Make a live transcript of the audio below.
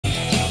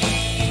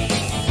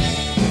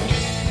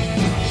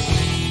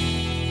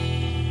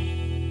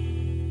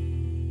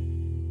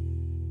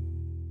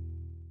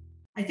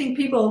I think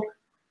people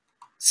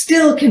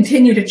still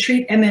continue to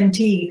treat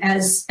MMT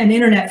as an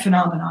internet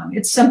phenomenon.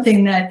 It's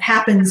something that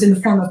happens in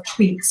the form of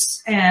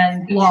tweets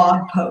and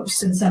blog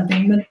posts and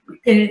something, but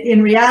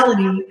in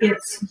reality,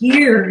 it's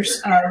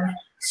years of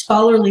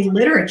scholarly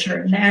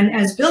literature. And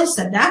as Bill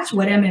said, that's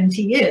what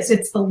MMT is.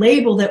 It's the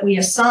label that we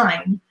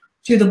assign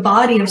to the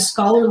body of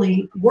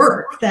scholarly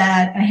work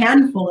that a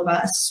handful of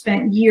us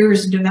spent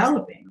years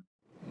developing.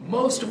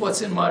 Most of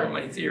what's in modern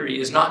money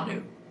theory is not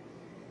new.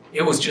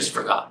 It was just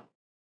forgotten.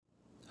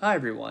 Hi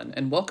everyone,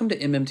 and welcome to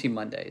MMT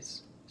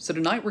Mondays. So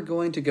tonight we're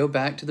going to go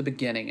back to the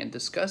beginning and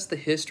discuss the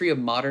history of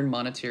modern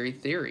monetary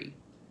theory.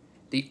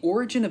 The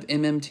origin of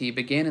MMT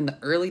began in the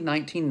early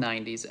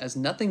 1990s as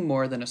nothing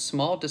more than a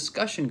small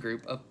discussion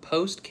group of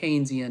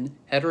post-Keynesian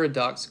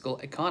heterodoxical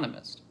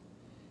economists.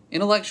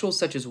 Intellectuals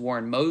such as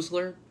Warren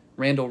Mosler,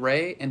 Randall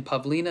Wray, and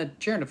Pavlina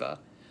Tcherneva,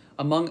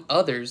 among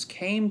others,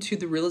 came to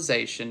the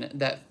realization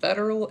that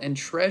federal and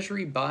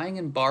treasury buying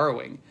and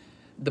borrowing,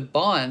 the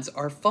bonds,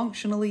 are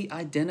functionally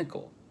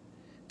identical.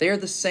 They are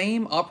the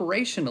same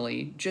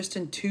operationally, just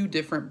in two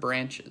different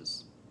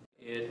branches.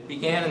 It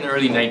began in the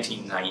early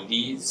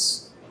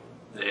 1990s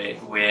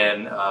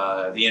when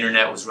the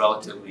internet was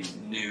relatively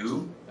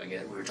new.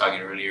 Again, we were talking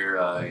earlier,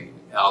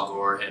 Al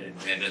Gore had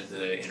invented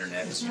the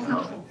internet, as you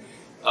know.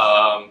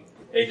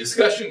 A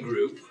discussion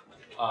group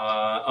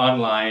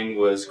online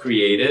was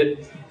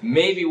created,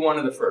 maybe one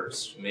of the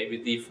first, maybe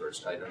the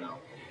first, I don't know.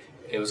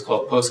 It was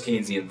called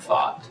Post-Keynesian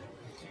Thought.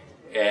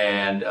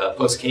 And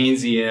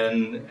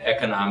post-Keynesian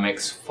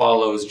economics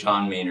follows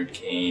John Maynard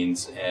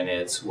Keynes, and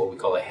it's what we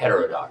call a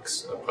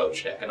heterodox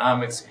approach to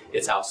economics.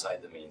 It's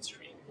outside the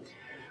mainstream.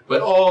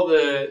 But all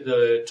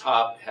the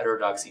top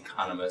heterodox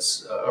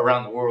economists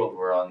around the world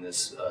were on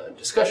this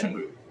discussion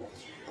group.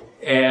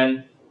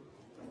 And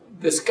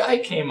this guy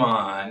came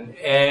on,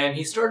 and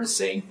he started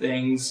saying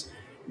things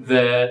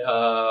that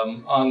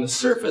on the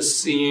surface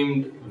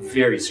seemed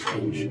very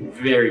strange,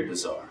 very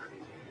bizarre.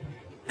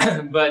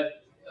 But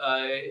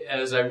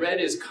as I read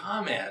his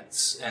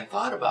comments and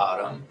thought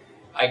about them,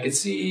 I could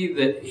see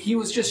that he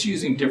was just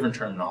using different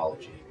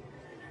terminology.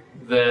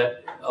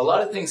 That a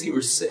lot of things he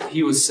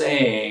was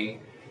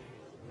saying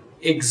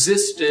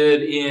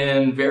existed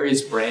in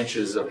various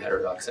branches of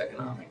heterodox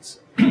economics.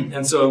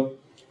 And so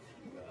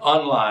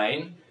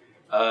online,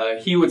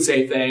 he would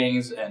say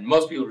things, and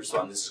most people would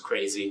respond, "This is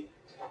crazy."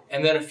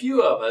 And then a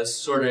few of us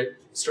sort of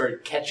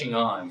started catching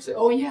on. We say,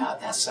 "Oh yeah,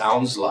 that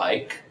sounds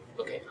like,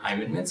 okay,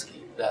 Hyman Minsky.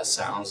 That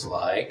sounds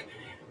like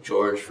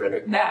George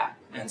Frederick Knapp,"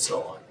 and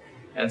so on.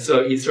 And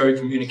so he started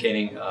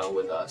communicating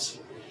with us.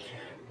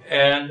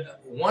 And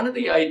one of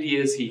the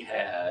ideas he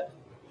had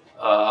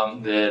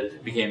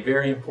that became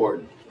very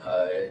important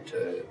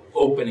to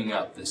opening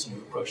up this new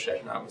approach to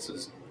economics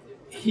is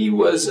he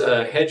was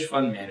a hedge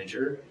fund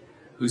manager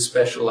who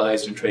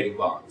specialized in trading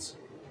bonds.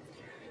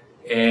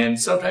 And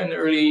sometime in the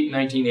early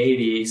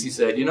 1980s, he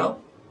said, you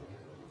know,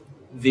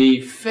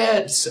 the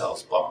Fed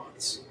sells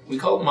bonds. We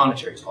call it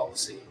monetary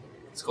policy.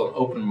 It's called an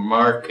open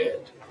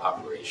market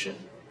operation.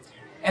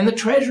 And the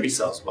Treasury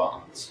sells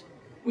bonds.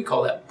 We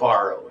call that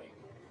borrowing.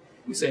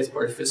 We say it's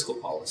part of fiscal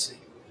policy.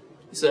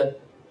 He said,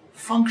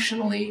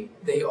 functionally,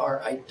 they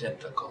are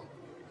identical.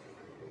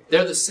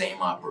 They're the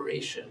same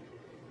operation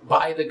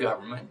by the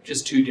government,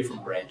 just two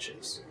different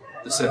branches,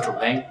 the central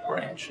bank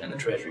branch and the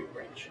Treasury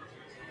branch.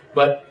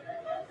 But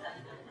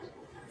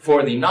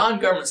for the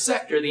non-government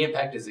sector, the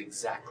impact is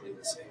exactly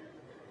the same.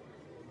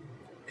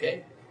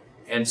 Okay?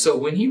 And so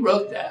when he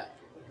wrote that,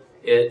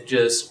 it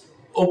just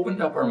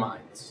opened up our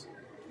minds.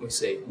 We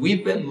say,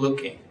 we've been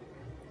looking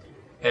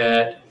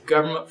at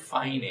government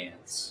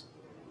finance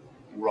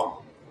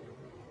wrong.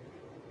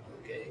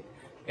 Okay?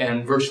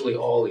 And virtually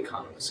all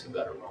economists have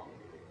got it wrong.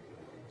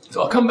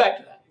 So I'll come back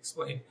to that,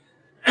 explain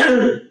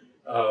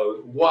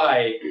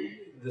why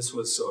this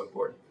was so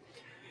important.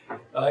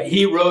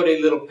 He wrote a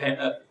little,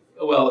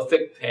 a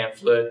thick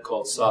pamphlet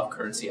called Soft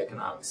Currency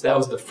Economics. That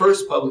was the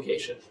first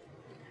publication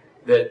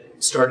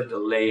that started to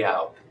lay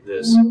out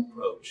this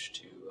approach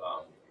to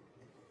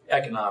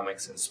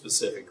economics and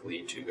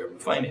specifically to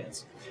government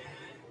finance.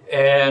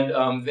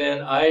 And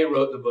then I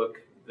wrote the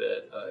book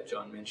that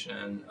John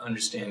mentioned,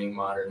 Understanding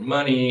Modern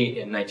Money,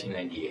 in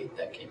 1998.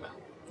 That came out.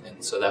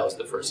 And so that was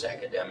the first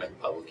academic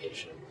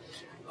publication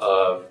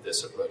of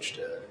this approach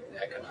to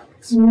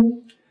economics.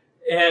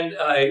 And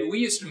we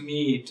used to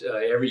meet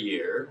every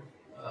year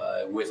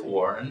with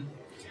Warren,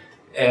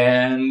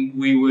 and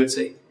we would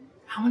say,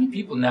 how many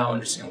people now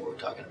understand what we're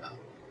talking about?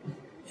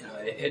 You know,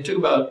 it took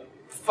about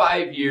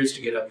 5 years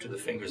to get up to the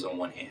fingers on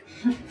one hand.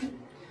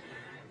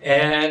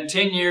 And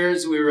 10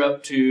 years we were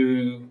up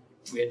to,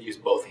 we had to use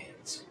both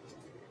hands.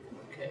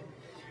 Okay.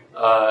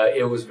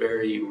 It was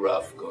very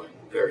rough going,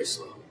 very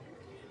slow.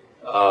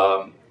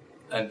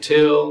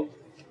 Until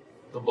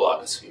the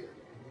blogosphere.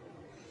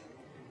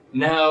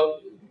 Now,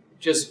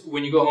 just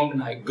when you go home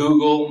tonight,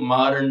 Google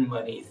modern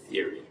money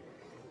theory.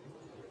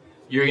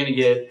 You're going to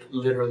get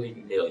literally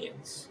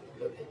millions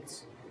of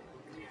hits.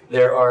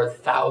 There are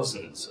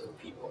thousands of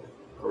people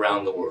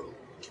around the world.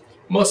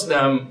 Most of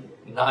them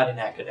not in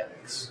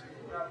academics.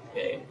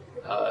 Okay?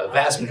 a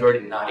vast majority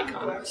of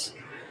non-economists,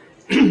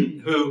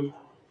 who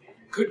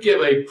could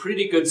give a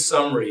pretty good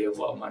summary of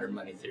what modern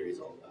money theory is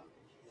all about.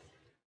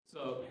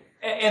 So,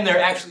 and there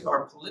actually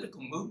are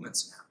political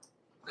movements now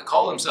that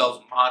call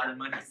themselves modern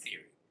money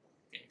theory.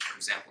 Okay, for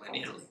example, in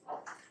Italy,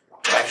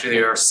 actually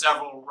there are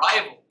several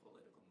rival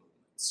political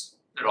movements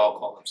that all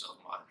call themselves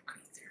modern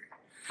money theory,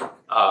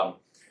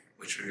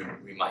 which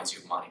reminds you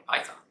of Monty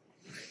Python.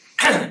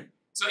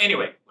 So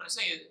anyway, what I'm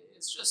saying is,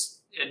 it's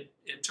just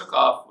it took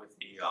off with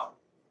the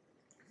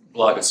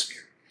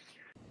blogosphere.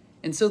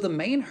 And so the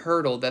main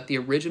hurdle that the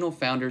original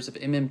founders of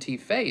MMT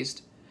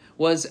faced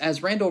was,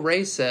 as Randall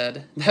Wray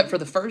said, that for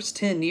the first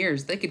 10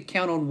 years they could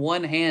count on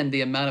one hand the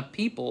amount of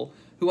people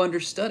who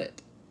understood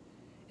it.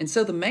 And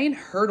so the main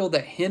hurdle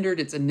that hindered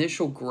its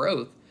initial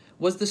growth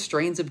was the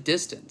strains of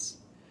distance.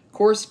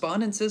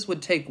 Correspondences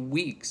would take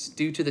weeks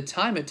due to the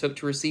time it took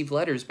to receive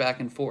letters back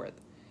and forth.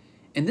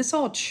 And this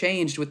all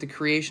changed with the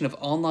creation of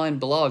online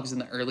blogs in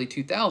the early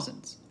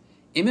 2000s.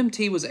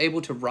 MMT was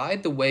able to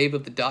ride the wave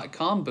of the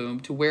dot-com boom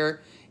to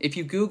where if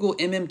you Google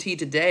MMT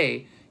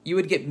today, you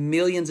would get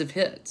millions of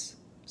hits.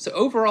 So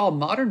overall,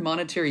 modern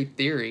monetary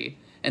theory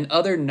and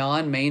other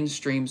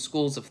non-mainstream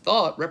schools of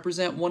thought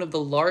represent one of the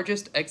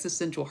largest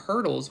existential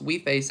hurdles we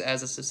face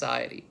as a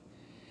society.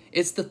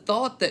 It's the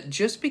thought that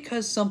just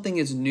because something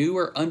is new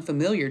or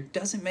unfamiliar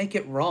doesn't make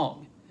it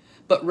wrong,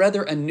 but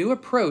rather a new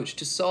approach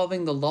to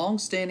solving the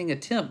long-standing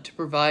attempt to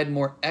provide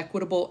more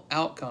equitable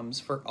outcomes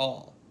for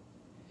all.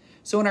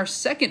 So in our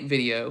second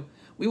video,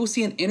 we will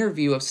see an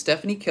interview of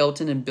Stephanie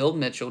Kelton and Bill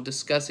Mitchell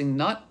discussing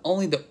not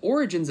only the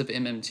origins of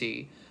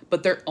MMT,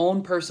 but their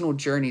own personal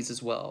journeys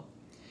as well.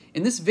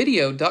 In this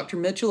video, Dr.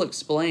 Mitchell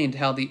explained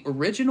how the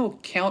original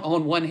count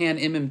on one hand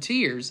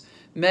MMTers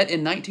met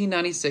in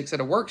 1996 at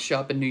a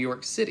workshop in New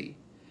York City.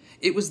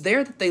 It was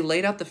there that they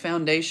laid out the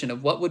foundation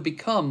of what would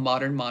become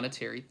modern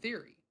monetary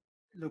theory.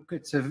 Look,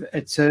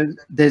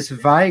 there's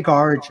vague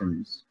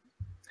origins.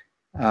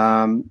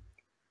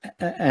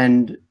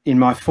 And in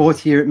my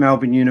fourth year at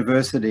Melbourne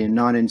University in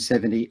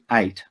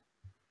 1978,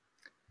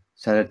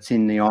 so that's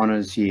in the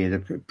honours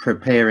year,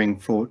 preparing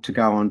to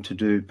go on to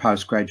do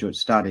postgraduate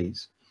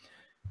studies,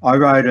 I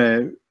wrote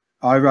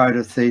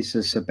a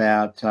thesis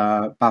about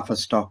buffer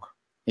stock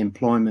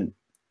employment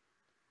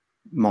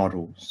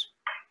models,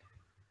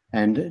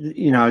 and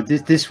you know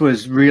this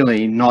was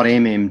really not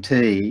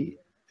MMT,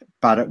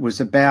 but it was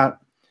about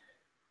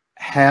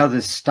how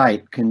the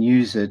state can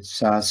use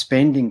its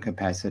spending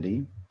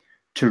capacity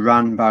to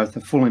run both a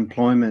full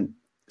employment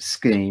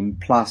scheme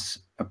plus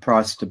a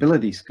price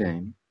stability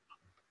scheme.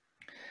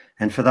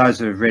 And for those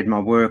who have read my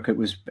work,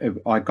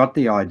 I got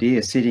the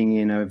idea sitting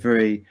in a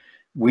very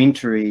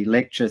wintry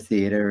lecture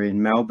theatre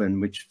in Melbourne,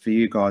 which for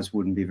you guys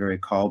wouldn't be very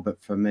cold,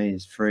 but for me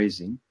is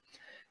freezing.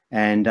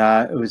 And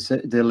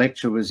the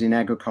lecture was in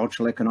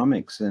agricultural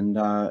economics, and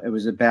it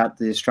was about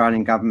the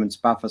Australian government's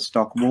buffer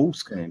stock wool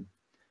scheme,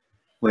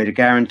 where to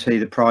guarantee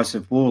the price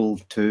of wool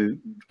to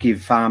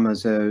give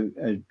farmers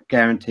a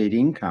guaranteed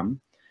income,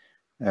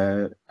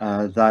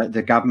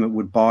 the government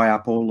would buy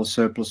up all the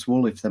surplus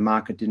wool if the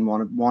market didn't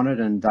want it,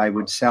 and they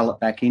would sell it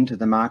back into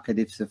the market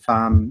if the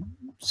farm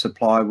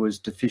supply was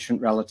deficient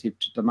relative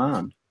to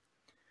demand.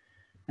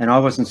 And I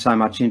wasn't so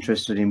much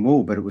interested in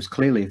wool, but it was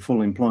clearly a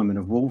full employment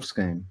of wool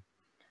scheme.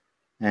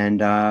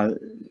 And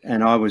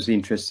I was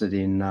interested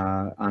in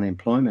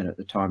unemployment at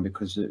the time,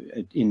 because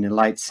in the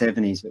late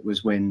 70s, it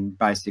was when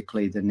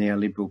basically the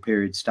neoliberal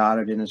period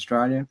started in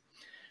Australia,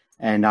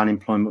 and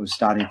unemployment was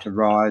starting to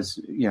rise.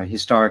 You know,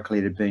 historically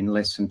it had been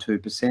less than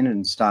 2%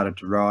 and started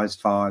to rise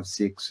 5,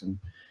 6, and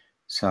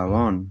so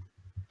on.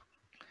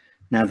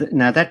 Now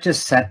that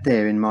just sat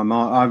there in my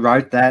mind. I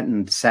wrote that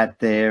and sat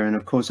there, and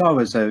of course I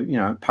was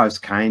a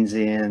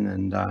post-Keynesian,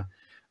 and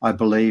I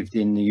believed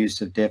in the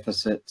use of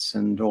deficits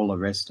and all the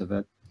rest of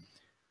it.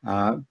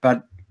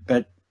 But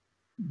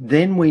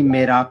then we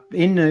met up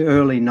in the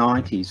early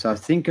 90s. I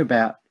think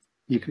about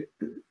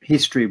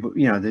history,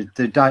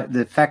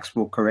 the facts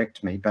will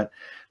correct me, but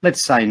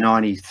let's say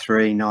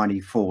 93,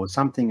 94,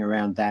 something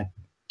around that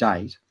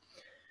date.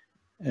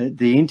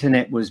 The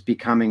internet was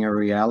becoming a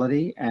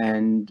reality,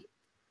 and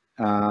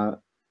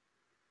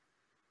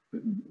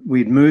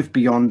we'd moved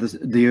beyond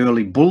the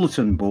early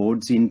bulletin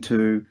boards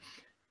into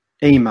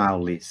email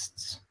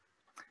lists.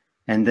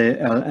 And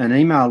an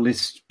email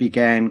list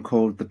began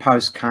called the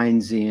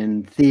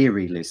post-Keynesian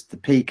theory list, the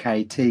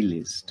PKT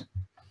list.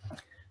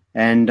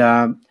 And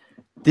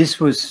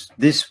this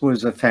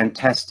was a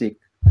fantastic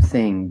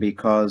thing,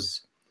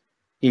 because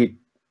it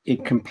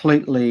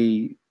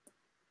completely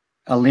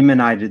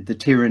eliminated the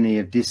tyranny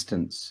of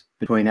distance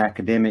between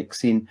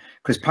academics,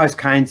 because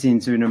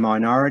post-Keynesians are in a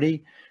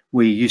minority.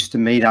 We used to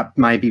meet up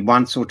maybe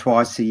once or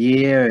twice a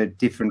year at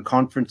different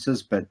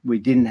conferences, but we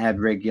didn't have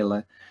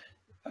regular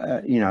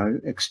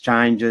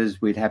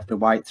exchanges. We'd have to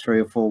wait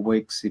 3 or 4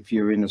 weeks if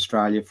you're in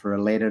Australia for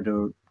a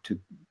letter to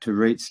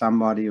reach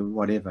somebody or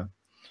whatever.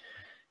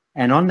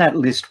 And on that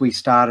list, we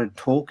started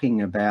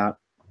talking about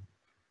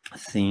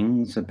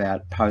things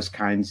about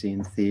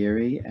post-Keynesian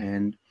theory,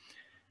 and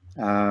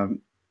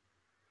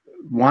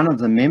one of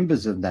the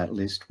members of that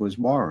list was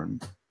Warren.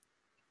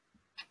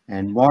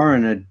 And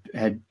Warren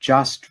had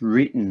just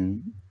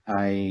written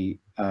a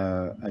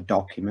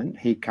document.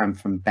 He'd come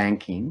from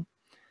banking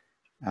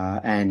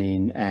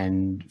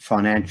and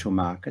financial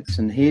markets,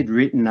 and he had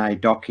written a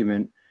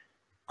document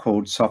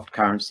called Soft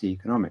Currency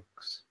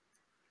Economics.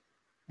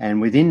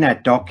 And within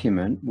that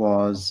document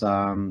was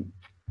part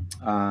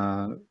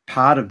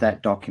of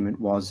that document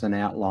was an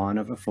outline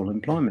of a full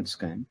employment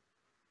scheme,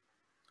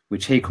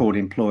 which he called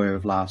employer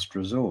of last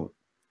resort.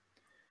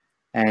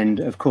 And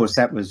of course,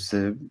 that was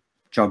the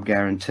job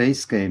guarantee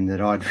scheme that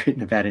I'd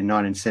written about in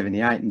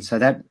 1978. And so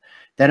that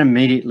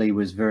immediately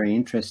was very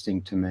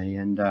interesting to me.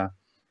 And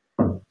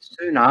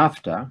soon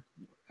after,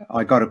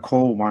 I got a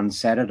call one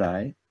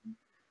Saturday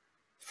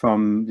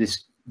from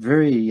this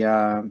very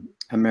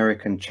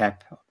American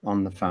chap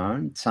on the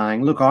phone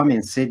saying, look, I'm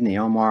in Sydney,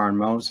 I'm Warren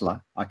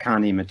Mosler. I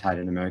can't imitate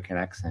an American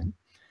accent.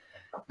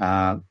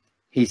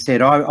 He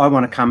said, I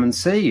want to come and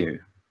see you.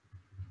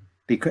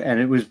 And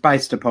it was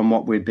based upon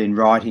what we'd been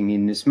writing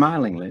in this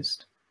mailing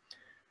list.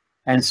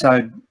 And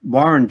so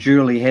Warren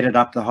duly headed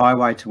up the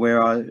highway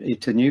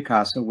to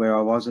Newcastle, where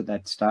I was at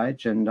that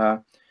stage, and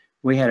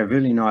we had a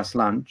really nice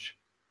lunch,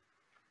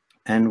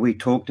 and we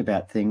talked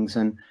about things.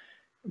 And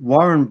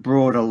Warren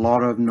brought a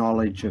lot of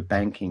knowledge of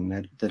banking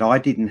that I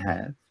didn't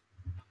have.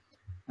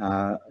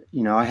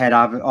 You know,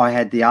 I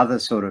had the other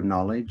sort of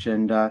knowledge,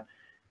 and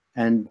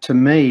to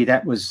me,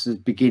 that was the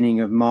beginning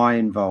of my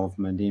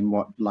involvement in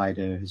what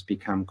later has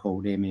become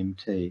called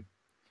MMT.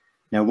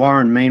 Now,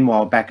 Warren,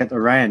 meanwhile, back at the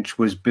ranch,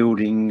 was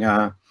building,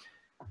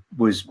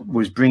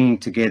 was bringing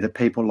together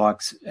people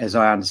like, as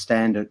I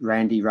understand it,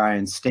 Randall Wray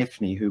and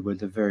Stephanie, who were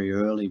the very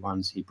early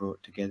ones he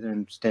brought together.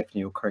 And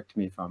Stephanie will correct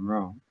me if I'm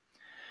wrong.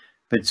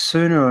 But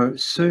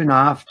soon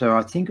after,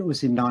 I think it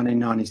was in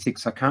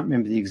 1996, I can't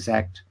remember the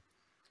exact.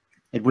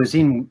 It was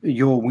in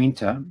your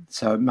winter,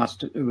 so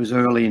it was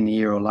early in the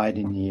year or late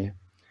in the year.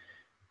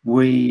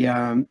 We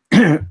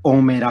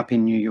all met up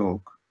in New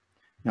York.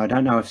 Now, I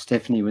don't know if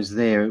Stephanie was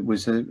there. It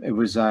was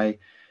a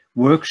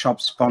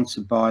workshop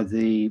sponsored by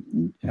the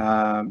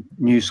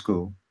New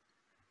School,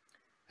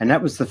 and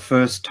that was the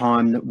first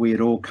time that we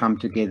had all come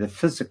together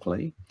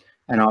physically.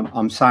 And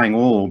I'm saying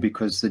all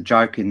because the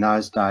joke in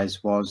those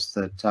days was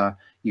that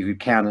you could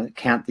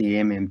count the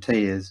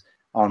MMTers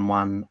on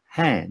one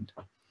hand.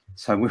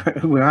 So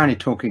we're only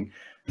talking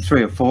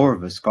 3 or 4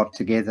 of us got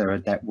together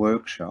at that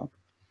workshop,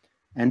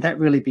 and that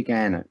really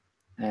began it.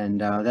 And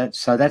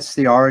that's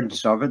the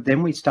origins of it.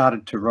 Then we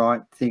started to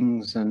write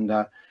things and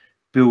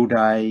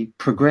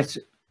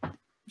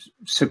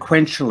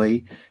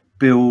sequentially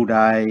build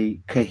a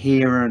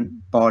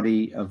coherent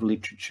body of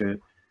literature,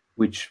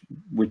 which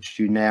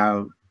you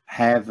now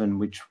have and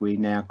which we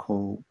now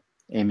call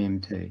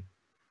MMT.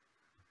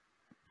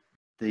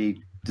 The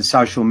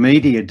social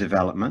media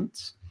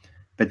developments.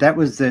 But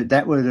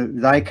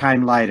they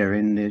came later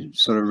in the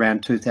sort of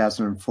around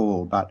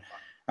 2004. But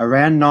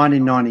around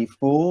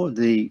 1994,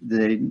 the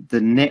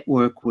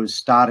network was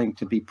starting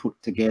to be put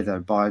together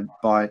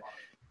by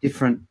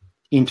different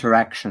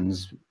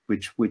interactions,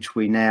 which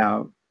we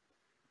now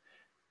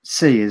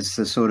see as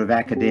the sort of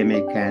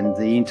academic and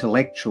the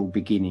intellectual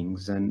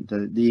beginnings, and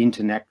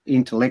the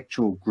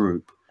intellectual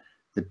group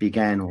that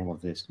began all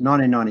of this.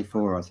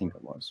 1994, I think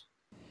it was.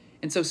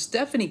 And so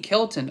Stephanie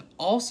Kelton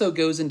also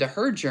goes into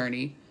her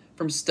journey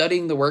from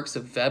studying the works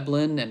of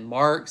Veblen and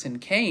Marx and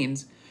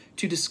Keynes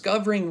to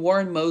discovering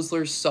Warren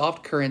Mosler's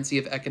soft currency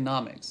of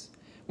economics,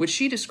 which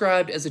she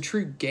described as a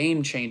true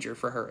game changer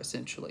for her,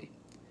 essentially.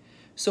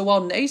 So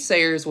while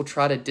naysayers will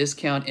try to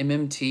discount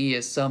MMT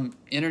as some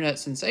internet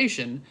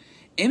sensation,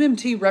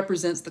 MMT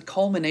represents the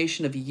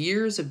culmination of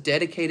years of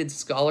dedicated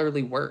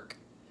scholarly work.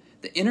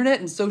 The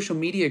internet and social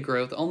media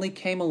growth only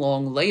came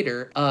along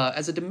later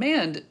as a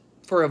demand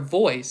for a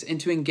voice and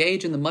to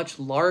engage in the much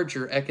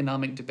larger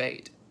economic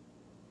debate.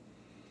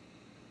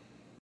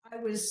 I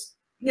was,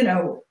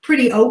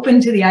 pretty open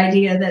to the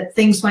idea that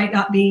things might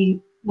not be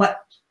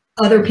what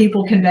other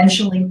people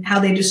conventionally, how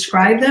they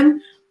describe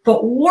them.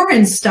 But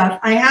Warren's stuff,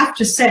 I have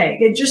to say,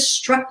 it just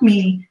struck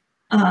me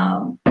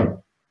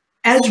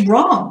as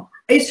wrong.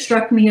 It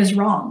struck me as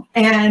wrong.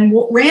 And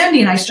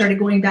Randy and I started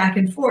going back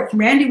and forth.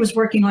 Randy was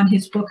working on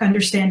his book,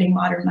 Understanding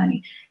Modern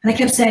Money. And I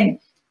kept saying,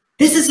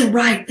 this isn't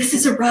right. This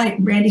isn't right.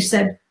 And Randy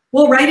said,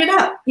 well, write it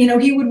up.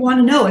 He would want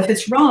to know if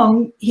it's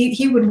wrong.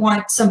 He would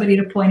want somebody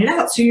to point it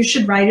out. So you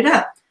should write it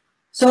up.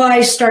 So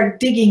I start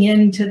digging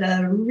into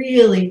the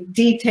really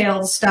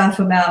detailed stuff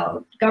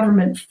about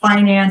government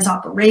finance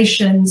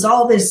operations,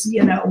 all this,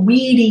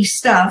 weedy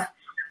stuff.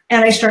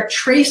 And I start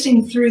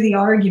tracing through the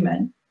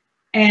argument.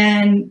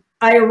 And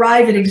I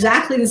arrive at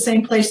exactly the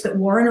same place that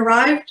Warren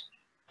arrived.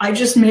 I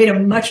just made a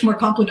much more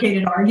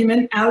complicated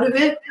argument out of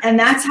it. And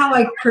that's how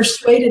I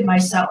persuaded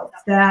myself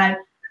that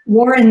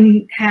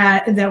Warren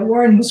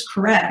was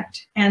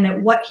correct, and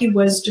that what he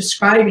was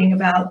describing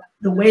about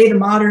the way the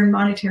modern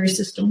monetary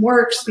system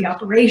works, the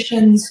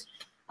operations,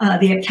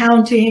 the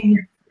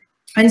accounting,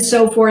 and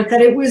so forth, that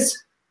it was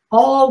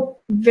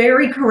all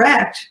very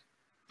correct,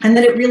 and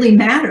that it really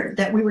mattered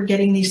that we were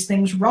getting these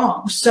things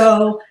wrong.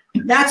 So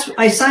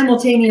I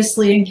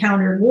simultaneously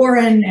encountered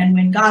Warren and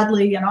Wynne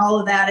Godley and all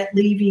of that at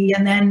Levy,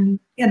 and then,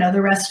 you know,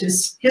 the rest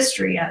is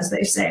history, as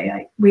they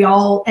say. We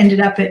all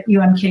ended up at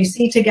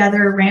UMKC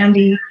together,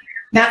 Randy,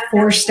 Matt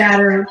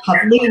Forstater,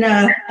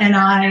 Pavlina, and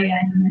I,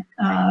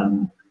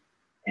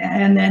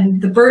 and then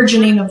the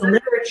burgeoning of the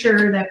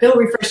literature that Bill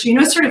refers to. You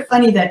know, it's sort of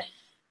funny that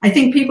I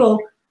think people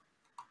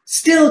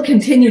still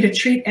continue to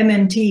treat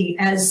MMT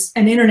as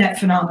an internet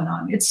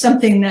phenomenon. It's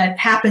something that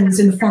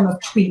happens in the form of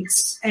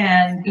tweets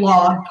and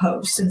blog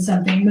posts and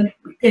something, but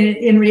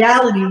in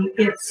reality,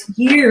 it's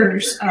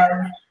years of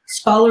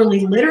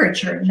scholarly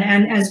literature.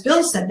 And as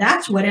Bill said,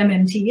 that's what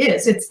MMT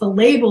is. It's the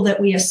label that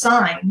we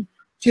assign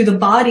to the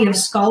body of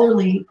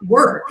scholarly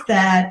work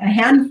that a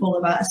handful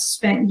of us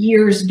spent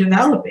years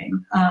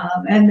developing.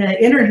 And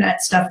the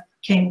internet stuff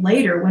came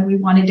later when we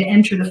wanted to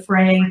enter the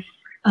fray,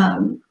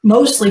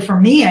 mostly for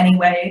me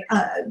anyway,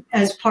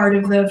 as part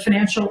of the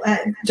financial,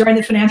 during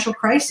the financial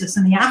crisis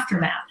and the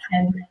aftermath.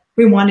 And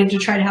we wanted to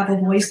try to have a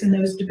voice in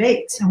those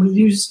debates. And we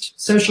used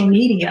social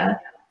media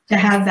to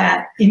have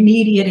that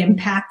immediate,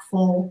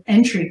 impactful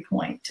entry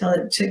point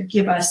to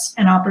give us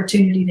an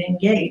opportunity to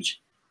engage.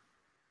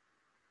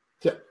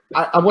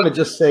 I want to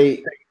just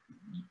say,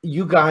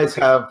 you guys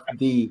have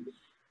the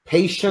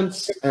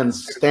patience and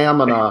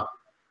stamina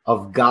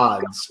of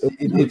gods.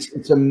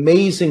 It's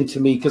amazing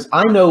to me, because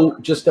I know,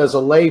 just as a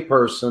lay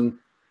person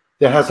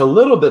that has a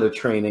little bit of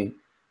training,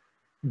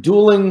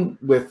 dueling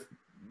with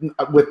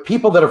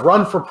people that have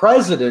run for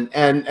president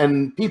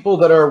and people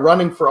that are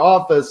running for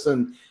office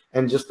and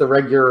just the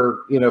regular,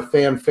 you know,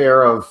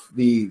 fanfare of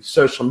the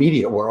social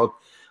media world.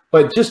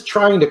 But just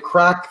trying to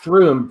crack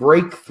through and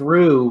break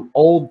through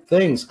old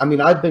things. I mean,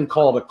 I've been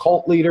called a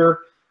cult leader.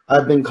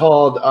 I've been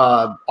called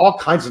all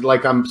kinds of,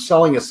 like, I'm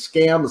selling a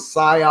scam, a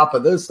psyop,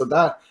 of this or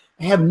that.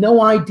 I have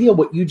no idea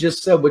what you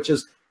just said, which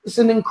is, it's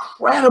an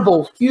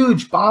incredible,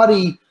 huge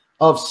body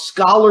of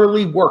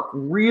scholarly work,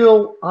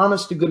 real,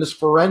 honest to goodness,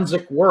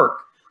 forensic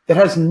work that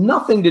has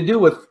nothing to do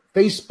with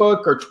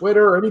Facebook or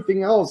Twitter or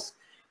anything else.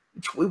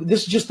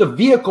 This is just a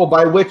vehicle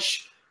by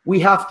which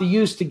we have to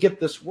use to get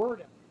this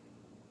word out.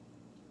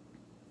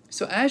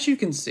 So as you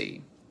can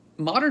see,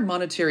 modern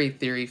monetary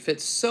theory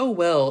fits so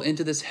well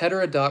into this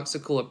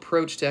heterodoxical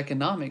approach to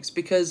economics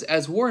because,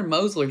 as Warren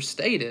Mosler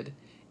stated,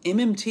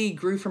 MMT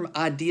grew from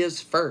ideas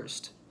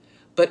first,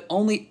 but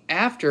only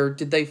after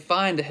did they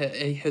find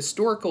a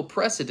historical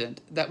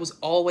precedent that was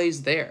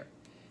always there.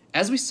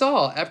 As we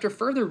saw, after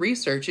further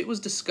research, it was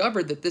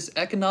discovered that this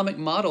economic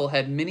model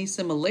had many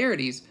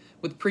similarities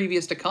with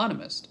previous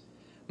economists.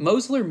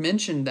 Mosler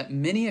mentioned that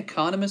many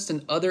economists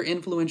and other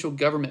influential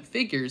government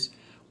figures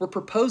were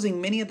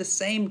proposing many of the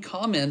same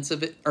concepts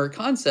of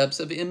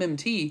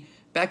MMT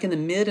back in the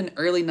mid and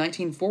early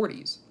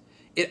 1940s.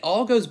 It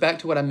all goes back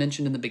to what I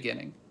mentioned in the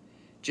beginning.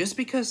 Just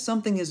because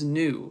something is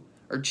new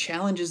or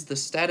challenges the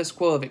status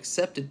quo of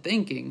accepted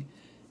thinking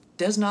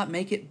does not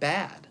make it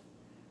bad.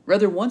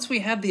 Rather, once we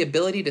have the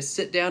ability to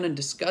sit down and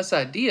discuss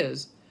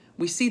ideas,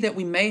 we see that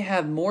we may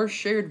have more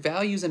shared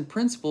values and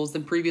principles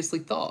than previously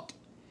thought.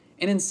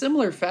 And in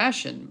similar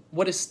fashion,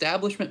 what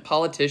establishment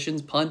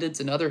politicians,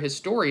 pundits, and other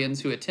historians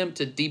who attempt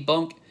to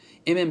debunk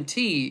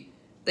MMT,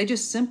 they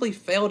just simply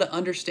fail to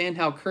understand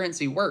how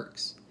currency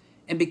works.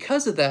 And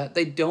because of that,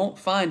 they don't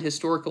find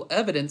historical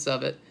evidence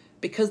of it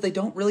because they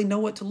don't really know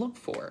what to look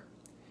for.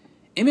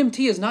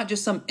 MMT is not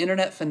just some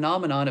internet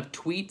phenomenon of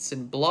tweets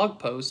and blog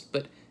posts,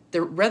 but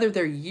rather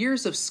they're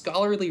years of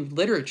scholarly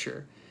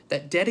literature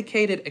that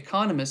dedicated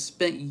economists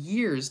spent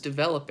years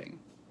developing.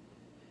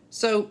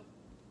 So,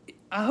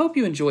 I hope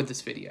you enjoyed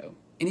this video,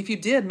 and if you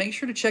did, make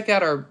sure to check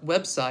out our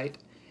website,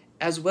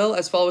 as well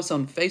as follow us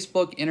on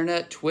Facebook,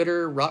 Internet,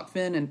 Twitter,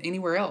 Rockfin, and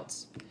anywhere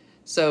else.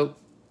 So,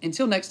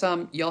 until next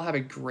time, y'all have a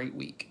great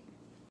week.